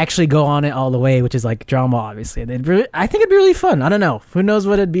actually go on it all the way, which is like drama, obviously. And I think it'd be really fun. I don't know, who knows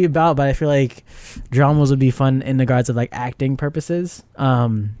what it'd be about, but I feel like dramas would be fun in regards of like acting purposes.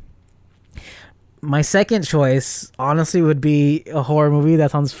 My second choice, honestly, would be a horror movie that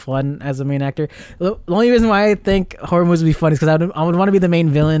sounds fun as a main actor. The only reason why I think horror movies would be fun is because I would want to be the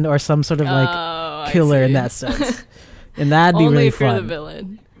main villain or some sort of like killer in that sense, and that'd be really fun. Only if you're the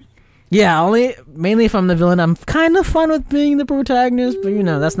villain. Yeah, mainly if I'm the villain. I'm kind of fun with being the protagonist, but you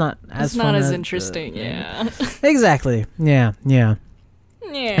know that's not as fun. It's not as interesting. Yeah. Exactly. Yeah. Yeah.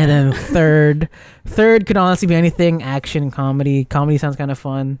 And then third could honestly be anything: action, comedy. Comedy sounds kind of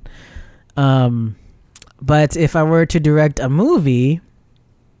fun. But if I were to direct a movie,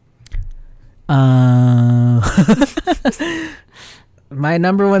 my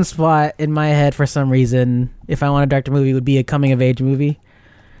number one spot in my head for some reason, if I want to direct a movie, would be a coming of age movie.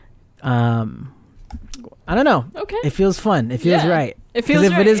 I don't know. Okay. It feels fun. It feels right. It feels right.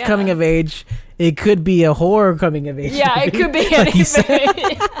 Because if it is coming of age, it could be a horror coming of age. Yeah, movie, it could be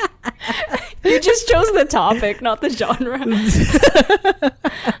anything. You just chose the topic, not the genre.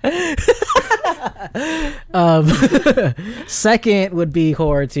 Second would be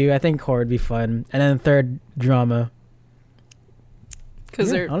horror too. I think horror would be fun, and then third, drama.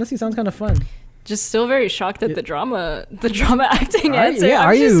 Because honestly sounds kind of fun. Just still very shocked at the drama acting answer. Yeah,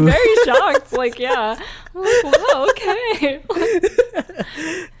 I'm just very shocked. Like, yeah, I'm like, wow, okay.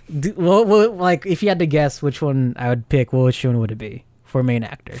 Well, like if you had to guess which one I would pick, which one would it be for main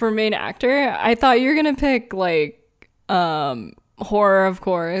actor? For main actor, I thought you were gonna pick like horror, of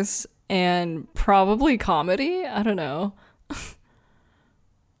course, and probably comedy. I don't know.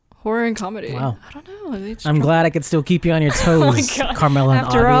 Horror and comedy. Wow. I don't know. I'm glad I could still keep you on your toes, Oh my God. Carmela.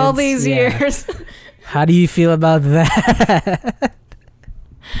 After all these years. How do you feel about that?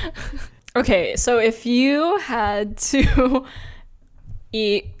 Okay, so if you had to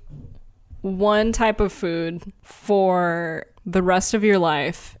eat one type of food for the rest of your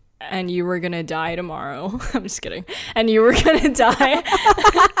life and you were gonna die tomorrow, I'm just kidding, and you were gonna die.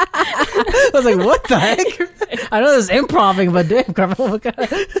 I was like, what the heck? I know this is improving, but damn, Carmela, what kind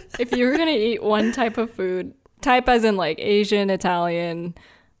of... If you were gonna eat one type of food, type as in like Asian, Italian,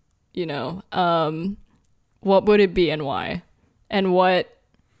 you know, what would it be and why? And what,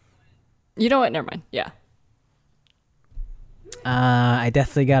 you know what, never mind. Yeah. I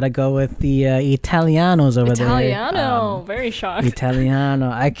definitely gotta go with the Italianos over there. Italiano, very shocked.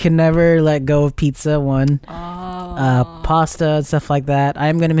 Italiano. I can never let go of pizza. One, pasta and stuff like that.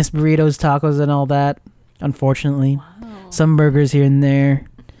 I'm gonna miss burritos, tacos, and all that. Unfortunately, some burgers here and there,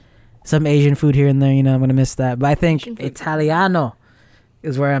 some Asian food here and there. You know, I'm gonna miss that. But I think Italiano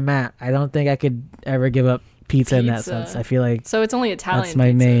is where I'm at. I don't think I could ever give up pizza in that sense. I feel like so. It's only Italian. That's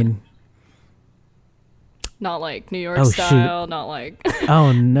my pizza. main. Not like New York style, not like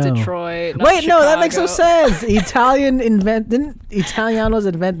oh no Detroit. Wait, Chicago. no, that makes no sense. Didn't Italianos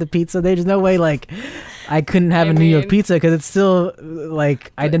invent the pizza? There's no way like I couldn't have a New York pizza because it's still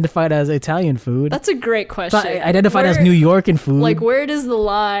like identified as Italian food. That's a great question. It's identified as New York food. Like where does the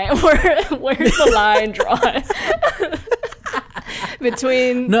line where's the line drawn?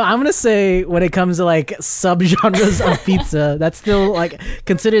 Between no, I'm gonna say when it comes to like subgenres of pizza, that's still like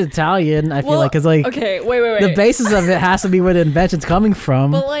considered Italian. I feel like because like okay, wait. The basis of it has to be where the invention's coming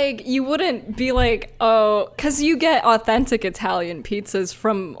from. But like you wouldn't be like because you get authentic Italian pizzas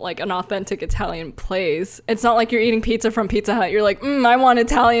from like an authentic Italian place. It's not like you're eating pizza from Pizza Hut. You're like, I want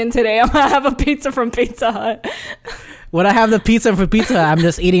Italian today. I'm gonna have a pizza from Pizza Hut. When I have the pizza from Pizza Hut, I'm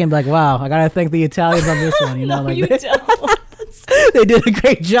just eating and be like, wow, I gotta thank the Italians on this one. You know, no, like you don't. They did a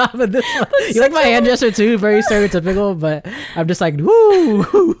great job at this one. You like my hand gesture too? Very stereotypical, but I'm just like, woo.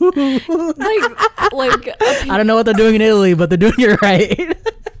 like I don't know what they're doing in Italy, but they're doing it right.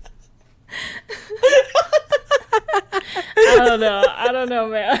 I don't know,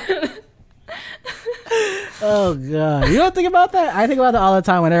 man. Oh god, you don't think about that? I think about that all the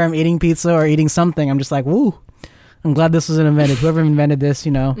time. Whenever I'm eating pizza or eating something, I'm just like, woo. I'm glad this was invented. Whoever invented this,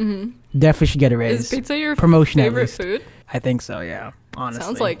 you know, definitely should get a raise. Is pizza your promotion favorite food? I think so, yeah. Honestly.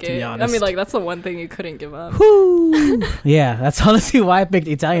 Sounds like it. I mean, like, that's the one thing you couldn't give up. Woo! Yeah, that's honestly why I picked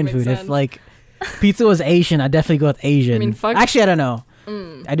Italian food. Sense. If, like, pizza was Asian, I'd definitely go with Asian. I mean, actually, I don't know.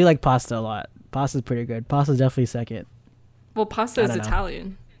 I do like pasta a lot. Pasta's pretty good. Pasta's definitely second. Well, pasta is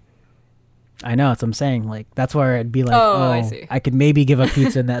Italian. I know, that's what I'm saying. Like, that's where I'd be like, I see. I could maybe give up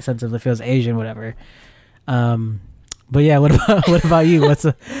pizza in that sense if it was Asian, whatever. But yeah, what about you? What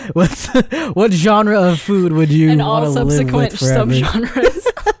genre of food would you want to live with forever? And all subsequent subgenres.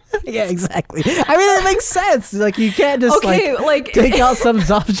 Yeah, exactly. I mean, that makes sense. Like, you can't just like take out some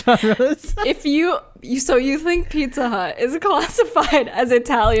subgenres. If you think Pizza Hut is classified as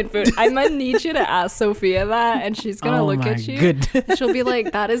Italian food, I'm gonna need you to ask Sophia that, and she's gonna look at you. She'll be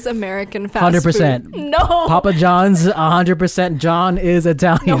like, "That is American fast 100%. food." No, Papa John's 100%. John is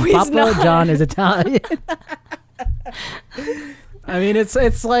Italian. No, he's Papa not. John is Italian. I mean, it's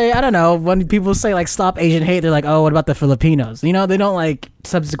like, I don't know, when people say like stop Asian hate, they're like, oh, what about the Filipinos? You know, they don't like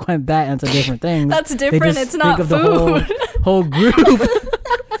subsequent that into different things. That's different. It's not think food. Of the whole group.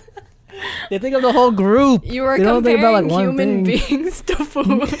 They think of the whole group. You are they don't think comparing about, like, human thing. beings to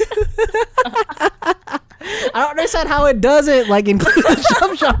food. I don't understand how it doesn't like include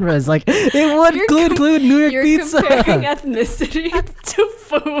subgenres. Like, it would include New York pizza. You're comparing ethnicity to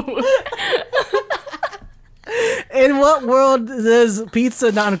food. In what world does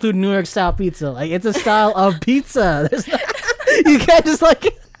pizza not include New York style pizza? Like, it's a style of pizza. You can't just like,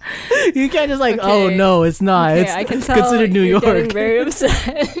 okay. Oh no, it's not. Okay, it's I can tell considered New you're York. Getting very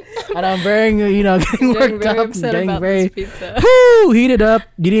upset. And I'm very, getting worked up. Upset Getting about very, this pizza. whoo, heated up.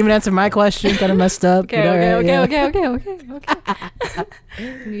 You didn't even answer my question. Kind of messed up. Okay. I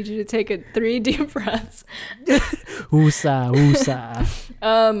need you to take 3 deep breaths. Woosa.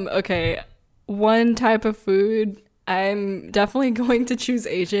 Okay. One type of food, I'm definitely going to choose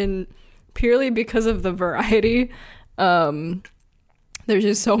Asian purely because of the variety. There's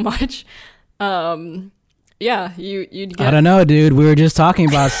just so much. Yeah, you'd get. I don't know, dude. We were just talking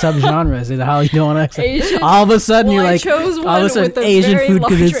about subgenres and how you don't want to. Asian. All of a sudden, you're I like, chose one all of a sudden, with a Asian very food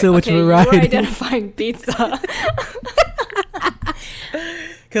because there's so much variety. You're identifying pizza.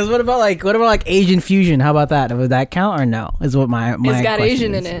 Because what about like Asian fusion? How about that? Would that count or no? Is what my it's got question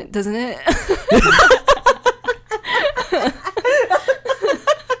Asian is. in it, doesn't it?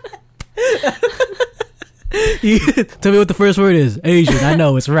 Tell me what the first word is. Asian. I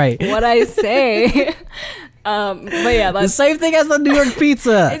know it's right. What I say. But yeah, The that's same thing as the New York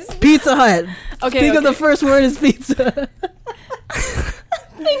pizza. Pizza Hut. okay. Think of okay. the first word is pizza.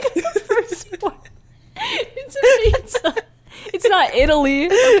 Think of the first one. It's a pizza. It's not Italy.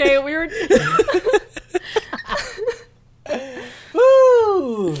 Okay, we were.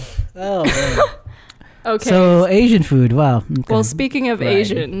 Woo! Oh man. Okay. So Asian food. Wow. Okay. Well, speaking of Right.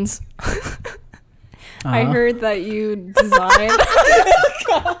 Asians, I Uh-huh. heard that you designed.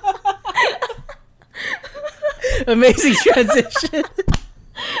 Amazing transition.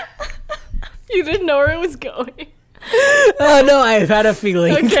 You didn't know where it was going. Oh no, I've had a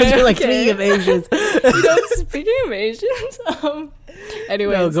feeling. Okay, Because you're like okay. speaking of Asians. Speaking of Asians,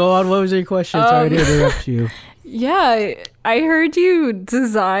 anyways, No, go on. What was your question? Sorry to interrupt you. yeah, I heard you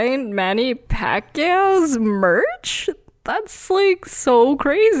design Manny Pacquiao's merch. That's like so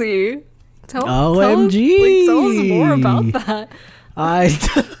crazy. Tell OMG. tell us more about that.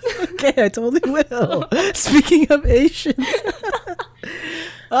 Okay, I totally will. Speaking of Asians.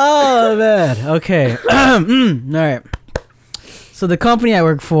 Oh man. Okay. All right. So the company I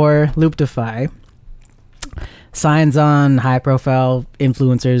work for, Looptify, signs on high profile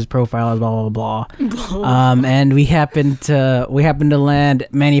influencers profiles, blah blah blah. And we happened to land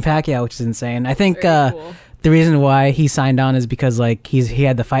Manny Pacquiao, which is insane. I think Very cool. the reason why he signed on is because like he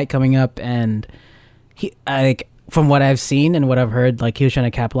had the fight coming up, and he like from what I've seen and what I've heard, like he was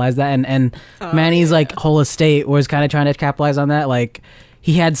trying to capitalize that, and Manny's like whole estate was kind of trying to capitalize on that. Like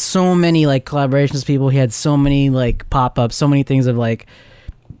he had so many like collaborations with people, he had so many like pop ups, so many things of like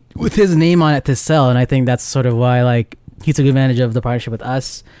with his name on it to sell, and I think that's sort of why like he took advantage of the partnership with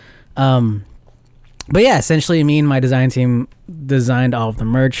us. But yeah, essentially me and my design team designed all of the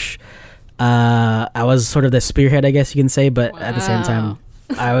merch. I was sort of the spearhead, I guess you can say, but at the same time,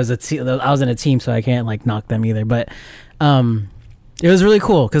 I was in a team, so I can't like knock them either. But it was really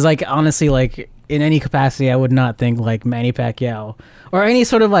cool because like honestly, like in any capacity, I would not think like Manny Pacquiao or any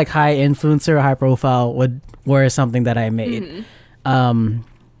sort of like high influencer or high profile would wear something that I made.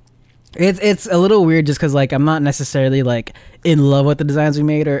 It's a little weird just because like I'm not necessarily like in love with the designs we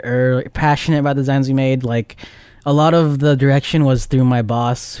made or passionate about the designs we made. Like a lot of the direction was through my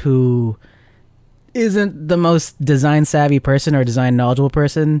boss, who isn't the most design savvy person or design knowledgeable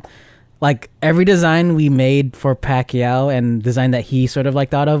person. Like every design we made for Pacquiao and design that he sort of like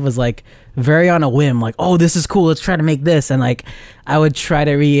thought of was like very on a whim, like, oh, this is cool, let's try to make this. And like I would try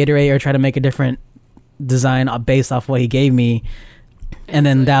to reiterate or try to make a different design based off what he gave me, and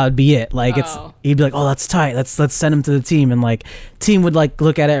then that would be it. Like he'd be like, oh, that's tight, let's send him to the team, and like team would like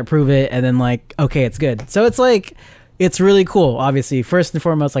look at it, approve it, and then like, okay, it's good. So it's like it's really cool. Obviously, first and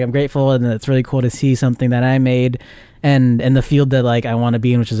foremost, like I'm grateful, and it's really cool to see something that I made and in the field that like I want to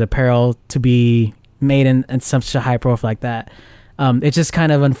be in, which is apparel, to be made in such a high profile like that. It's just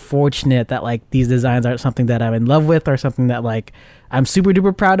kind of unfortunate that like these designs aren't something that I'm in love with or something that like I'm super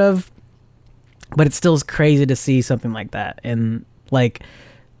duper proud of, but it's still crazy to see something like that, and like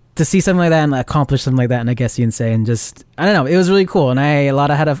to see something like that and accomplish something like that. And I guess you can say, and just I don't know, it was really cool, and I had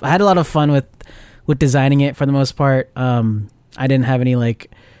a lot of fun with designing it for the most part. I didn't have any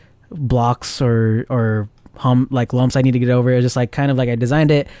like blocks or lumps I need to get over. It was just like kind of like I designed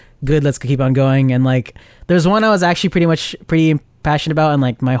it, good, let's keep on going. And like there's one I was actually pretty passionate about, and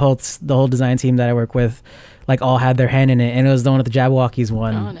like the whole design team that I work with like all had their hand in it, and it was the one with the Jabberwockies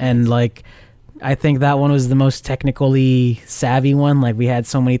one. Oh, nice. And like I think that one was the most technically savvy one. Like we had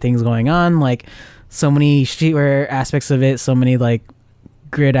so many things going on, like so many streetwear aspects of it, so many like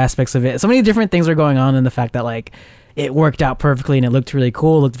grid aspects of it, so many different things were going on, and the fact that like it worked out perfectly and it looked really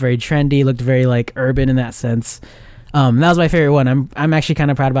cool, looked very trendy, looked very like urban in that sense. That was my favorite one. I'm actually kind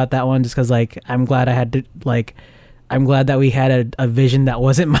of proud about that one, just because like I'm glad that we had a vision that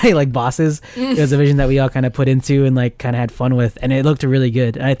wasn't my like boss's. It was a vision that we all kind of put into and like kind of had fun with, and it looked really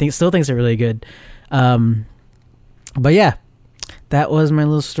good, and I still thinks it really good. But yeah, that was my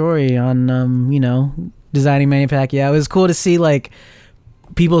little story on designing Manny Pacquiao. It was cool to see like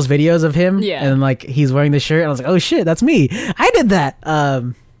people's videos of him, and like he's wearing the shirt, and I was like, oh shit, that's me, I did that.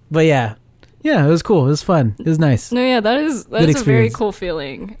 But yeah, it was cool, it was fun, it was nice. No, yeah, that is a very cool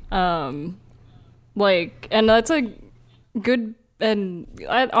feeling. Like, and that's a good, and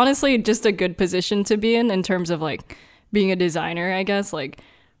honestly just a good position to be in terms of like being a designer, I guess. Like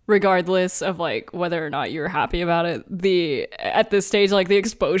regardless of like whether or not you're happy about it, at this stage, like the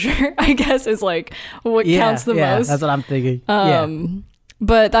exposure I guess is like what counts the most. That's what I'm thinking.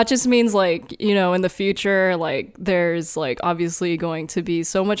 But that just means like, you know, in the future, like there's like obviously going to be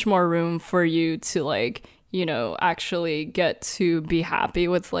so much more room for you to like, you know, actually get to be happy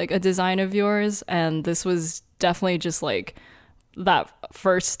with like a design of yours. And this was definitely just like that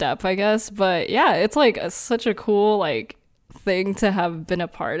first step, I guess. But yeah, it's like such a cool like thing to have been a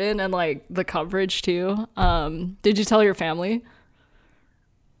part in, and like the coverage too. Did you tell your family?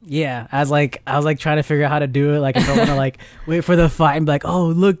 Yeah, I was like trying to figure out how to do it. Like, I don't want to like wait for the fight and be like, oh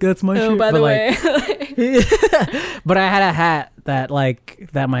look, that's my shirt. By the way, but I had a hat that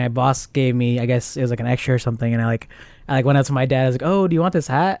my boss gave me. I guess it was like an extra or something, and I went up to my dad. I was like, oh, do you want this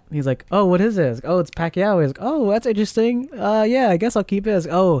hat? And he's like, oh, what is it? I was like, oh, it's Pacquiao. He's like, oh, that's interesting. Yeah, I guess I'll keep it. I was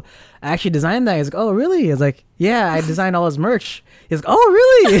like, oh, I actually designed that. He's like, oh, really? I was like, yeah, I designed all his merch. He's like, oh,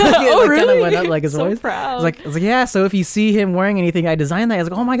 really? Oh, really? Kind of went up like his so voice. Proud. I was like, yeah. So if you see him wearing anything, I designed that. I was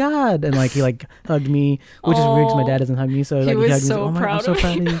like, oh my god, and like he like hugged me, which is weird because my dad doesn't hug me. So like he hugged was me. so Like, oh proud I'm so of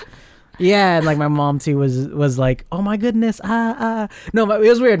proud of you. Yeah, and like my mom too was like, oh my goodness, no, but it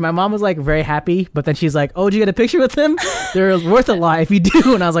was weird. My mom was like very happy, but then she's like, oh, did you get a picture with him? They're worth a lot if you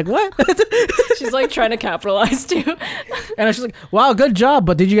do. And I was like, what? She's like trying to capitalize too. And she's like, wow, good job,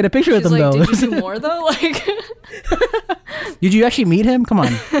 but did you get a picture with him like, though? Did you do more though? Like, did you actually meet him? Come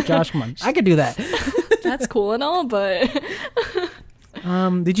on, Josh, come on, I could do that. That's cool and all, but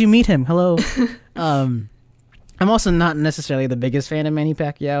did you meet him? Hello. I'm also not necessarily the biggest fan of Manny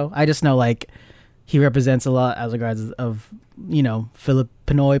Pacquiao. I just know like he represents a lot as regards of, you know,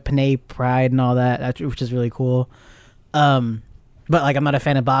 Filipino Panay pride and all that, which is really cool. But like I'm not a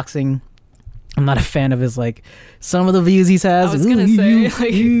fan of boxing. I'm not a fan of his like some of the views he has. I was gonna say,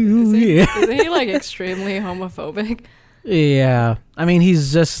 like, isn't he like extremely homophobic? Yeah, I mean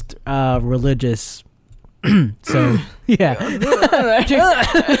he's just religious. So yeah,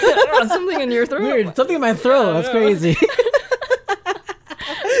 something in your throat. Weird. Something in my throat. That's crazy.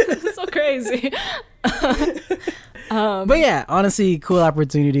 So crazy. But yeah, honestly, cool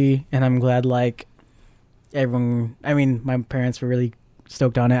opportunity, and I'm glad like everyone. I mean, my parents were really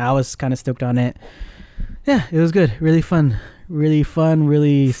stoked on it. I was kind of stoked on it. Yeah, it was good. Really fun.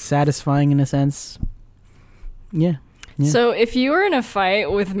 Really satisfying in a sense. Yeah. So if you were in a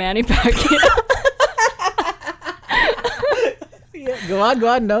fight with Manny Pacquiao. Go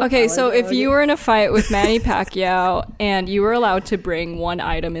on. No. Okay, so if you were in a fight with Manny Pacquiao and you were allowed to bring one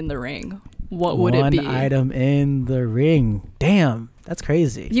item in the ring, what would it be? One item in the ring. Damn, that's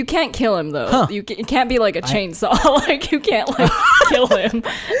crazy. You can't kill him though. Huh. It can't be like a chainsaw. Like you can't like kill him.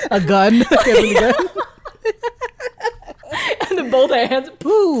 A gun. And then both hands.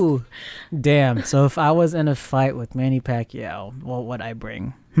 Ooh. Damn. So if I was in a fight with Manny Pacquiao, what would I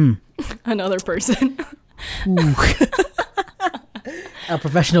bring? Another person. A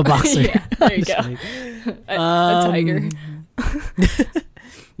professional boxer. Yeah, there you go. A tiger.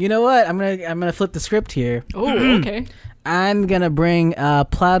 You know what? I'm gonna flip the script here. Oh, okay. I'm gonna bring a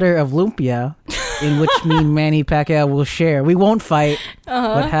platter of lumpia, in which me and Manny Pacquiao will share. We won't fight,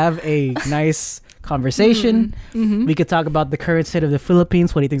 but have a nice conversation. Mm-hmm. We could talk about the current state of the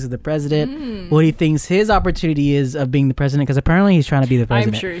Philippines, what he thinks of the president, what he thinks his opportunity is of being the president, because apparently he's trying to be the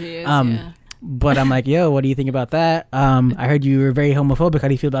president. I'm sure he is. Yeah. But I'm like, yo, what do you think about that? I heard you were very homophobic. How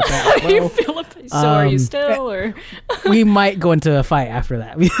do you feel about that? How do you feel about so are you still? Or we might go into a fight after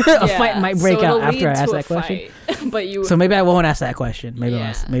that. A fight might break out after I ask that question. But you, so maybe I won't ask that question.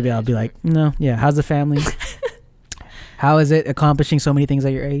 Maybe I'll be like, no, yeah. How's the family? How is it accomplishing so many things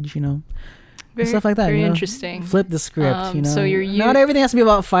at your age? You know, stuff like that. Very you know? interesting. Flip the script. You know, so not everything has to be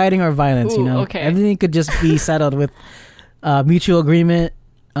about fighting or violence. You know, okay. Everything could just be settled with mutual agreement.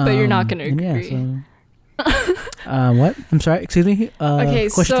 But you're not going to agree. Yeah, so. What? I'm sorry. Excuse me. Okay,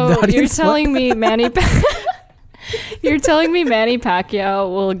 so you're telling me Manny Pacquiao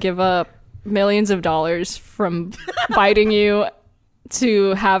will give up millions of dollars from fighting you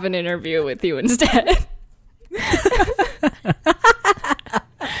to have an interview with you instead.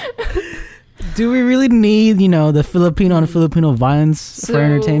 Do we really need, the Filipino on Filipino violence for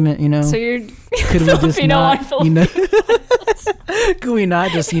entertainment? So you're could we just not, could we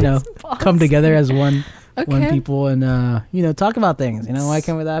not just come together as one people and talk about things? Why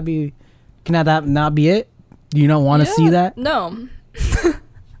can't that be? Can that not be it? Do you not want to see that? No.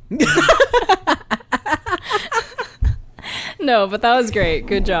 No, but that was great.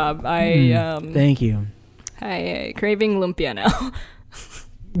 Good job. Thank you. I craving lumpia now.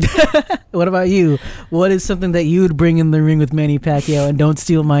 What about you? What is something that you would bring in the ring with Manny Pacquiao? And don't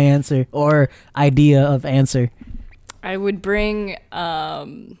steal my answer or idea of answer. I would bring a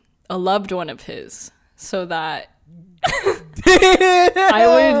loved one of his so that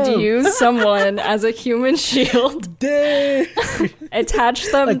I would use someone as a human shield. Damn. Attach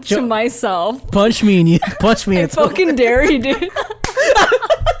them to myself. Punch me and you punch me. I fucking dare you, dude.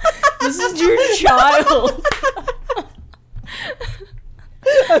 This is your child.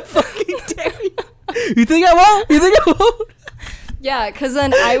 I fucking dare you. You think I won't? Yeah, because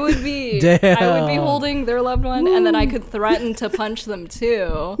then I would be holding their loved one, and then I could threaten to punch them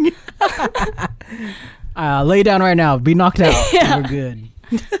too. Lay down right now. Be knocked out. Yeah. We're good.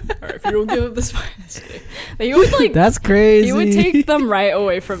 Or if you don't give up the spines, you would like. That's crazy. You would take them right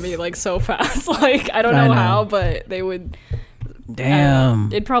away from me like so fast. Like I don't know how, but they would.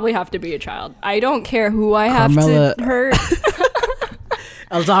 Damn. It'd probably have to be a child. I don't care who I have to hurt.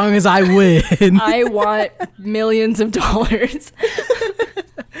 As long as I win. I want millions of dollars.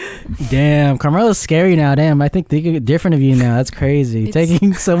 Damn, Carmela's scary now. Damn, I think thinking different of you now. That's crazy.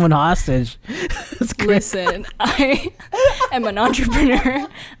 Taking someone hostage. That's crazy. Listen, I am an entrepreneur.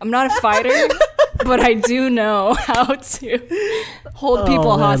 I'm not a fighter, but I do know how to hold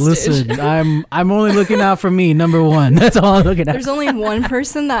people hostage. Listen, I'm only looking out for me, number one. That's all I'm looking at. There's only one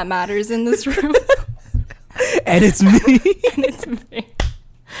person that matters in this room. And it's me. And it's me.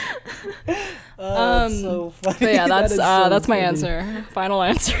 That's so funny. But yeah, that's so my answer. Final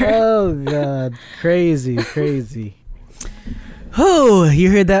answer. Oh god, crazy. Oh, you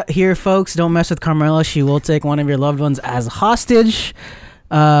heard that here, folks? Don't mess with Carmela. She will take one of your loved ones as hostage.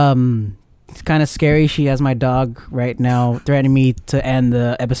 It's kind of scary. She has my dog right now, threatening me to end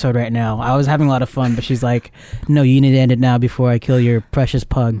the episode right now. I was having a lot of fun, but she's like, "No, you need to end it now before I kill your precious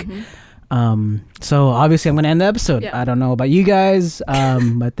pug." Mm-hmm. So obviously I'm going to end the episode. Yeah. I don't know about you guys,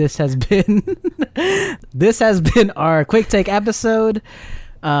 but this has been our quick take episode.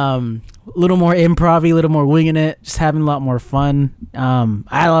 A little more improv-y, a little more winging it, just having a lot more fun. I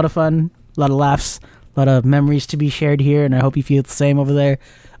had a lot of fun, a lot of laughs, a lot of memories to be shared here, and I hope you feel the same over there,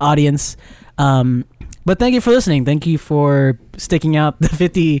 audience. But thank you for listening. Thank you for sticking out the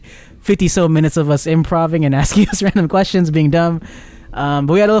 50 so minutes of us improving and asking us random questions, being dumb. But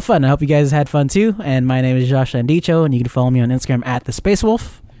we had a little fun. I hope you guys had fun too. And my name is Josh Landicho, and you can follow me on Instagram at the Space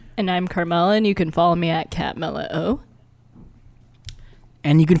Wolf. And I'm Carmela, and you can follow me at CatMella0.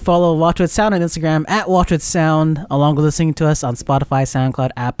 And you can follow Watch What Sound on Instagram at Watch What Sound, along with listening to us on Spotify,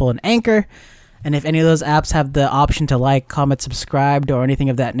 SoundCloud, Apple, and Anchor. And if any of those apps have the option to like, comment, subscribe, or anything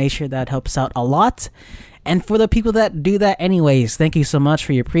of that nature, that helps out a lot. And for the people that do that anyways, thank you so much.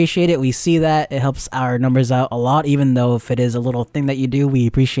 We appreciate it. We see that. It helps our numbers out a lot, even though if it is a little thing that you do, we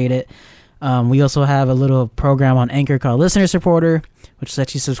appreciate it. We also have a little program on Anchor called Listener Supporter, which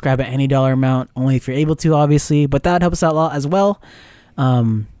lets you subscribe at any dollar amount, only if you're able to, obviously. But that helps out a lot as well.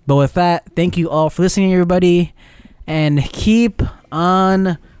 But with that, thank you all for listening, everybody. And keep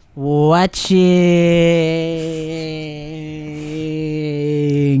on watching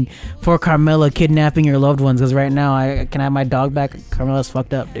for Carmela kidnapping your loved ones, because right now I can have my dog back. Carmela's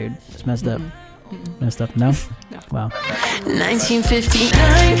fucked up, dude. It's messed up. Messed up. No? Wow.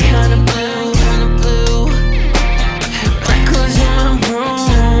 1959 kind of blue.